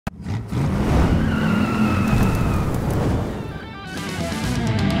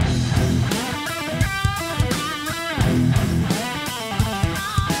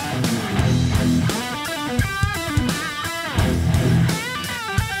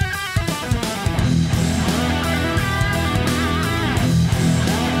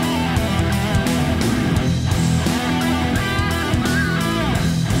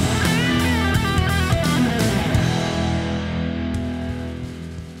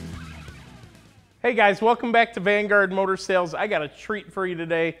Hey guys, welcome back to Vanguard Motor Sales. I got a treat for you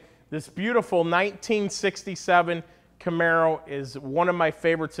today. This beautiful 1967 Camaro is one of my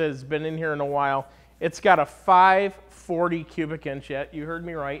favorites. It has been in here in a while. It's got a 540 cubic inch, yet you heard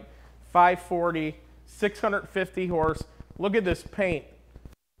me right, 540, 650 horse. Look at this paint.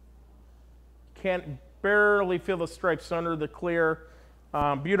 Can't barely feel the stripes under the clear.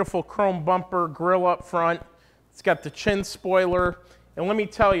 Beautiful chrome bumper, grill up front. It's got the chin spoiler. And let me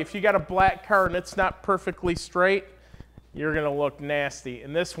tell you, if you got a black car and it's not perfectly straight, you're gonna look nasty.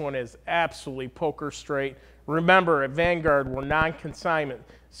 And this one is absolutely poker straight. Remember, at Vanguard, we're non-consignment.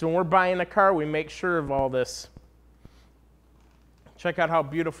 So when we're buying a car, we make sure of all this. Check out how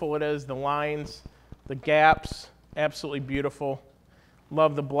beautiful it is, the lines, the gaps, absolutely beautiful.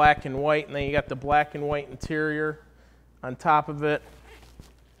 Love the black and white, and then you got the black and white interior on top of it.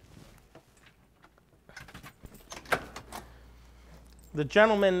 The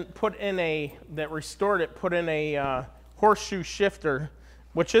gentleman that restored it put in a horseshoe shifter,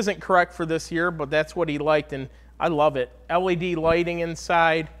 which isn't correct for this year, but that's what he liked, and I love it. LED lighting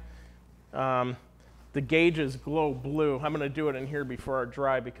inside. The gauges glow blue. I'm going to do it in here before I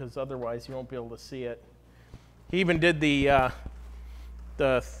drive because otherwise you won't be able to see it. He even did the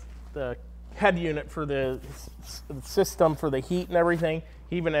head unit for the system for the heat and everything.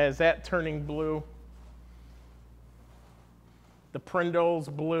 He even has that turning blue. The Prindle's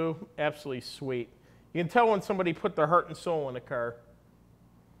blue, absolutely sweet. You can tell when somebody put their heart and soul in a car.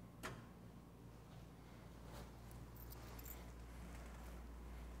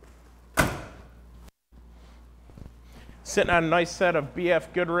 Sitting on a nice set of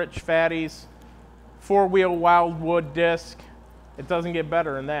BFGoodrich fatties, 4-wheel Wilwood disc. It doesn't get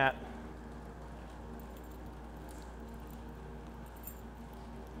better than that.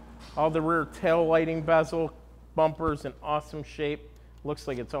 All the rear tail lighting bezel. Bumpers in awesome shape. Looks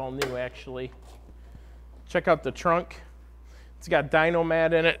like it's all new actually. Check out the trunk. It's got dyno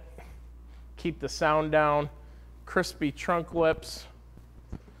mat in it. Keep the sound down. Crispy trunk lips.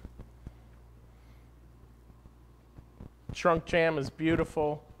 Trunk jam is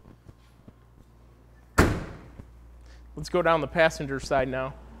beautiful. Let's go down the passenger side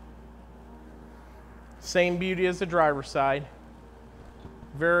now. Same beauty as the driver's side.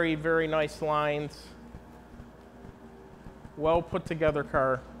 Very, very nice lines. Well put together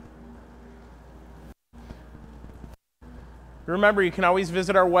car. Remember, you can always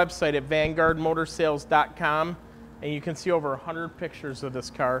visit our website at vanguardmotorsales.com and you can see over 100 pictures of this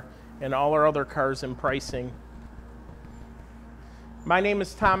car and all our other cars and pricing. My name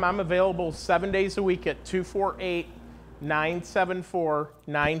is Tom. I'm available 7 days a week at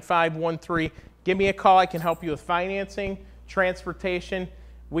 248-974-9513. Give me a call. I can help you with financing, transportation.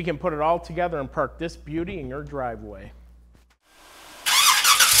 We can put it all together and park this beauty in your driveway.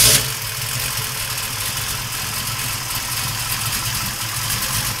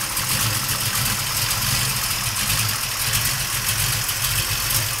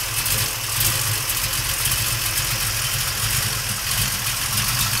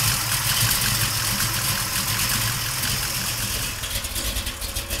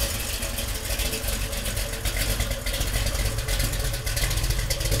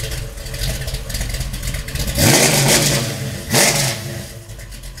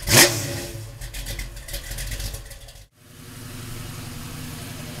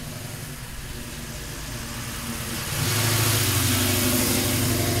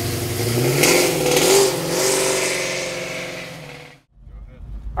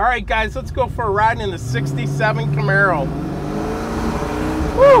 All right, guys, let's go for a ride in the 67 Camaro.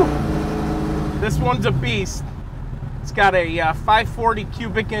 Woo! This one's a beast. It's got a 540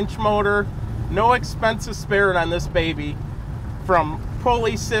 cubic inch motor. No expensive spared on this baby. From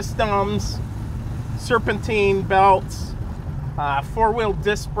pulley systems, serpentine belts, 4-wheel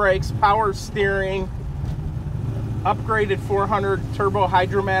disc brakes, power steering, upgraded 400 turbo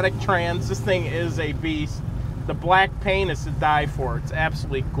hydromatic trans. This thing is a beast. The black paint is to die for. It's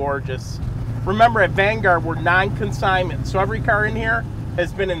absolutely gorgeous. Remember, at Vanguard, we're non-consignment, so every car in here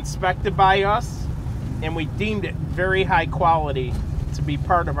has been inspected by us, and we deemed it very high quality to be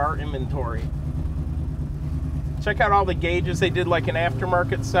part of our inventory. Check out all the gauges. They did like an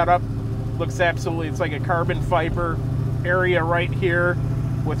aftermarket setup. Looks absolutely, it's like a carbon fiber area right here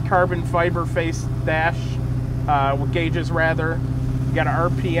with carbon fiber face dash, with gauges rather. We got our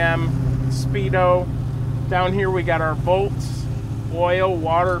RPM, speedo. Down here we got our volts, oil,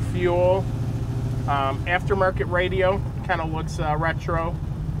 water, fuel, aftermarket radio, kind of looks retro.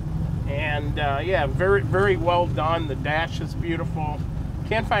 And yeah, very, very well done. The dash is beautiful.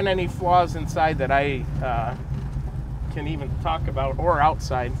 Can't find any flaws inside that I can even talk about, or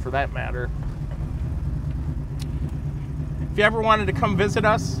outside for that matter. If you ever wanted to come visit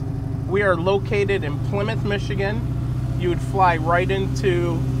us, we are located in Plymouth, Michigan. You would fly right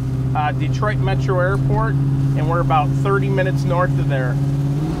into Detroit Metro Airport, and we're about 30 minutes north of there.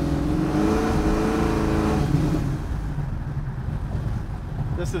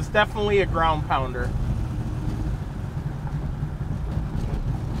 This is definitely a ground pounder.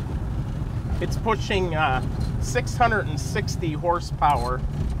 It's pushing 660 horsepower.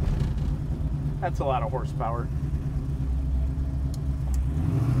 That's a lot of horsepower.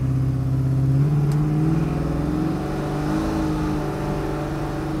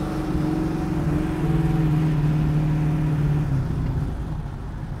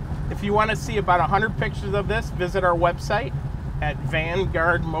 If you want to see about 100 pictures of this, visit our website at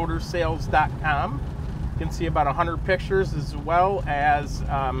vanguardmotorsales.com. You can see about 100 pictures, as well as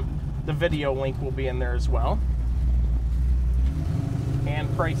the video link will be in there as well. And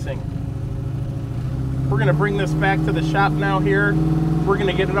pricing. We're going to bring this back to the shop now here. We're going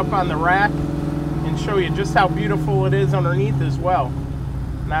to get it up on the rack and show you just how beautiful it is underneath as well.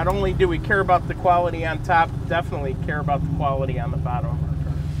 Not only do we care about the quality on top, definitely care about the quality on the bottom of our car.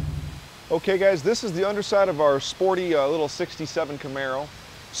 Okay guys, this is the underside of our sporty little 67 Camaro.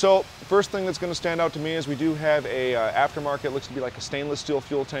 So first thing that's going to stand out to me is we do have a aftermarket, looks to be like a stainless steel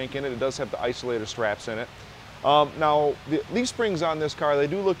fuel tank in it. It does have the isolator straps in it. Now the leaf springs on this car, they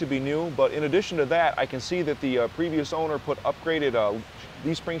do look to be new, but in addition to that, I can see that the previous owner put upgraded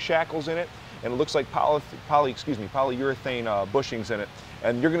leaf spring shackles in it, and it looks like polyurethane bushings in it.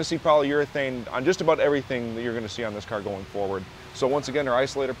 And you're going to see polyurethane on just about everything that you're going to see on this car going forward. So once again, our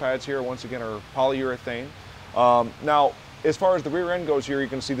isolator pads here, once again, are polyurethane. Now, as far as the rear end goes here, you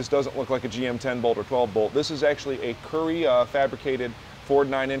can see this doesn't look like a GM 10 bolt or 12 bolt. This is actually a Currie fabricated Ford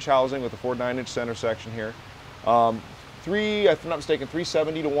 9-inch housing with a Ford 9-inch center section here. If I'm not mistaken,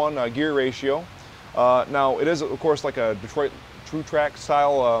 370-to-1 gear ratio. Now, it is, of course, like a Detroit TruTrac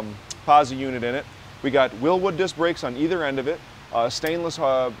style posi unit in it. We got Wilwood disc brakes on either end of it. Stainless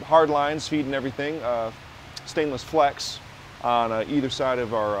hard lines feeding everything. Stainless flex on either side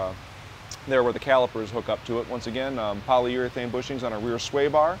of our there where the calipers hook up to it. Once again, polyurethane bushings on our rear sway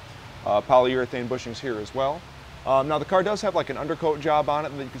bar. Polyurethane bushings here as well. Now the car does have like an undercoat job on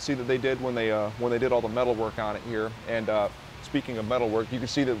it that you can see that they did when they did all the metal work on it here. And speaking of metal work, you can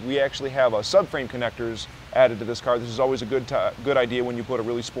see that we actually have subframe connectors added to this car. This is always a good idea when you put a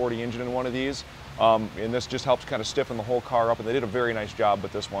really sporty engine in one of these. And this just helps kind of stiffen the whole car up, and they did a very nice job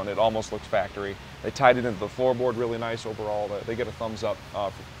with this one. It almost looks factory. They tied it into the floorboard really nice overall. They get a thumbs up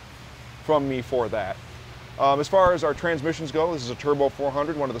from me for that. As far as our transmissions go, this is a Turbo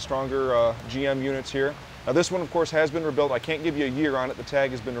 400, one of the stronger GM units here. Now this one, of course, has been rebuilt. I can't give you a year on it. The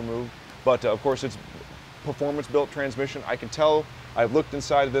tag has been removed, but of course it's performance-built transmission. I can tell, I've looked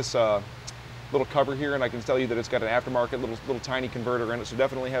inside of this little cover here, and I can tell you that it's got an aftermarket little tiny converter in it, so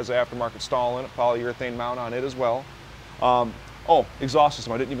definitely has an aftermarket stall in it, polyurethane mount on it as well. Oh, exhaust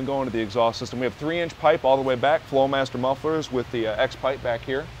system. I didn't even go into the exhaust system. We have 3-inch pipe all the way back, Flowmaster mufflers with the X pipe back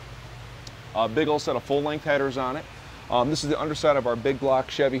here. Big old set of full-length headers on it. This is the underside of our big block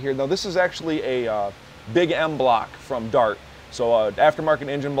Chevy here. Now this is actually a big M block from Dart. So aftermarket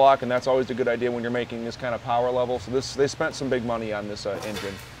engine block, and that's always a good idea when you're making this kind of power level. So they spent some big money on this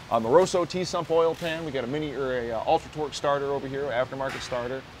engine. Moroso T-sump oil pan. We got a Ultra Torque starter over here, aftermarket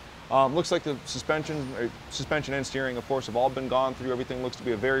starter. Looks like the suspension and steering, of course, have all been gone through. Everything looks to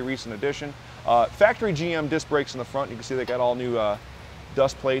be a very recent addition. Factory GM disc brakes in the front. You can see they got all new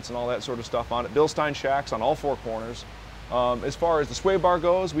dust plates and all that sort of stuff on it. Bilstein shacks on all 4 corners. As far as the sway bar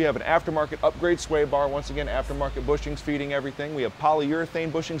goes, we have an aftermarket upgrade sway bar. Once again, aftermarket bushings feeding everything. We have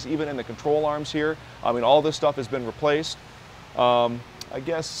polyurethane bushings even in the control arms here. I mean, all this stuff has been replaced. I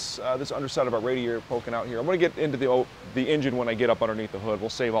guess this underside of our radiator poking out here. I'm going to get into the engine when I get up underneath the hood. We'll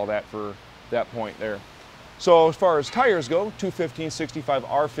save all that for that point there. So as far as tires go, 215/65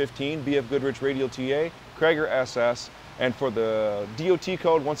 R15, BFGoodrich Radial T, Cragar SS, and for the DOT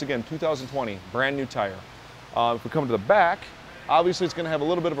code, once again, 2020, brand new tire. If we come to the back, obviously it's going to have a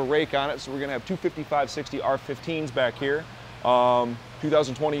little bit of a rake on it, so we're going to have 255/60 R15s back here.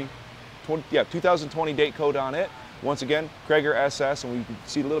 2020 date code on it. Once again, Cragar SS, and we can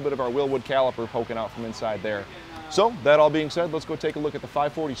see a little bit of our Wilwood caliper poking out from inside there. So, that all being said, let's go take a look at the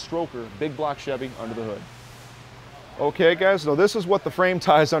 540 Stroker Big Block Chevy under the hood. Okay guys, so this is what the frame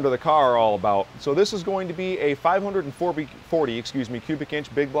ties under the car are all about. So this is going to be a 540 cubic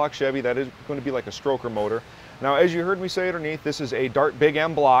inch big block Chevy that is going to be like a stroker motor. Now as you heard me say underneath, this is a Dart Big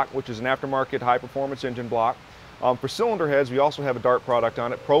M block, which is an aftermarket high performance engine block. For cylinder heads, we also have a Dart product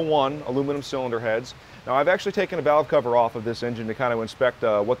on it, Pro 1 aluminum cylinder heads. Now I've actually taken a valve cover off of this engine to kind of inspect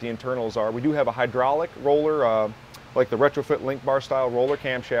what the internals are. We do have a hydraulic roller like the retrofit link bar style roller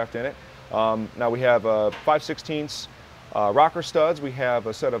camshaft in it. Now we have 5/16 rocker studs. We have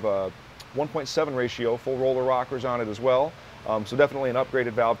a set of 1.7 ratio full roller rockers on it as well. So definitely an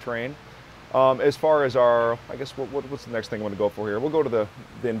upgraded valve train. As far as our, I guess, what's the next thing I'm going to go for here? We'll go to the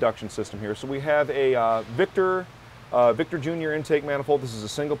induction system here. So we have a Victor Junior intake manifold. This is a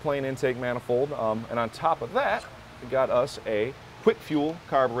single plane intake manifold. And on top of that, we got us a quick fuel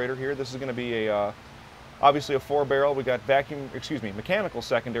carburetor here. This is going to be a obviously a 4-barrel. We got mechanical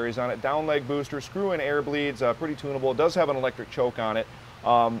secondaries on it, down leg booster, screw-in air bleeds, pretty tunable. It does have an electric choke on it.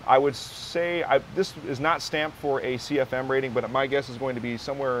 I would say this is not stamped for a CFM rating, but my guess is going to be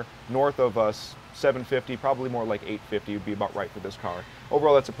somewhere north of 750, probably more like 850 would be about right for this car.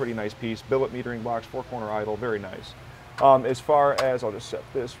 Overall, that's a pretty nice piece. Billet metering box, 4-corner idle, very nice. As far as, I'll just set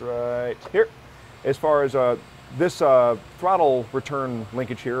this right here. As far as this throttle return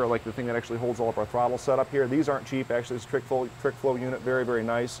linkage here, or like the thing that actually holds all of our throttle setup here, these aren't cheap. Actually, this trick flow unit, very, very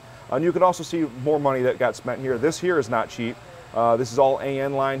nice. And you can also see more money that got spent here. This here is not cheap. This is all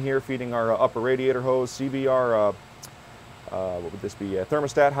AN line here, feeding our upper radiator hose, CVR, what would this be,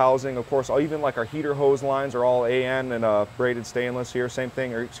 thermostat housing. Of course, even like our heater hose lines are all AN and braided stainless here, same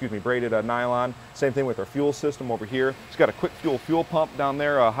thing, or excuse me, braided nylon. Same thing with our fuel system over here. It's got a quick fuel pump down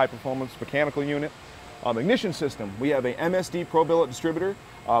there, a high performance mechanical unit. Ignition system, we have a MSD Pro Billet distributor,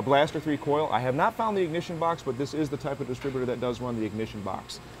 Blaster 3 coil. I have not found the ignition box, but this is the type of distributor that does run the ignition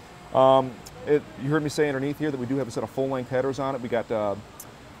box. You heard me say underneath here that we do have a set of full-length headers on it. We got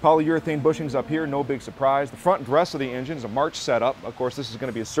polyurethane bushings up here, no big surprise. The front and rest of the engine is a March setup. Of course, this is going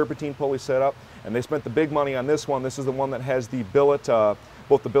to be a Serpentine Pulley Setup, and they spent the big money on this one. This is the one that has the Billet,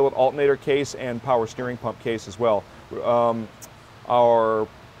 both the Billet alternator case and power steering pump case as well. Our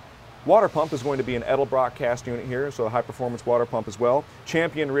water pump is going to be an Edelbrock cast unit here, so a high-performance water pump as well.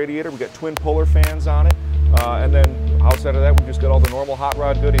 Champion radiator, we got twin puller fans on it. And then outside of that, we've just got all the normal hot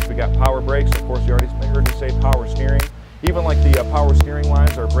rod goodies. We got power brakes. Of course, you already heard me say power steering. Even like the power steering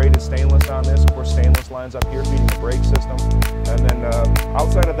lines are braided stainless on this. Of course, stainless lines up here feeding the brake system. And then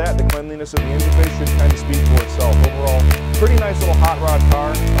outside of that, the cleanliness of the engine face should kind of speak for itself. Overall, pretty nice little hot rod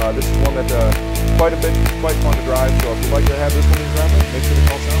car. This is one that quite fun to drive. So if you'd like to have this one in your driveway, make sure to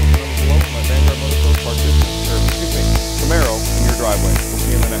call down the number below. My Vanguard Motorsports Camaro in your driveway. We'll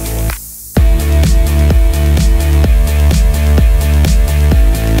see you in the next.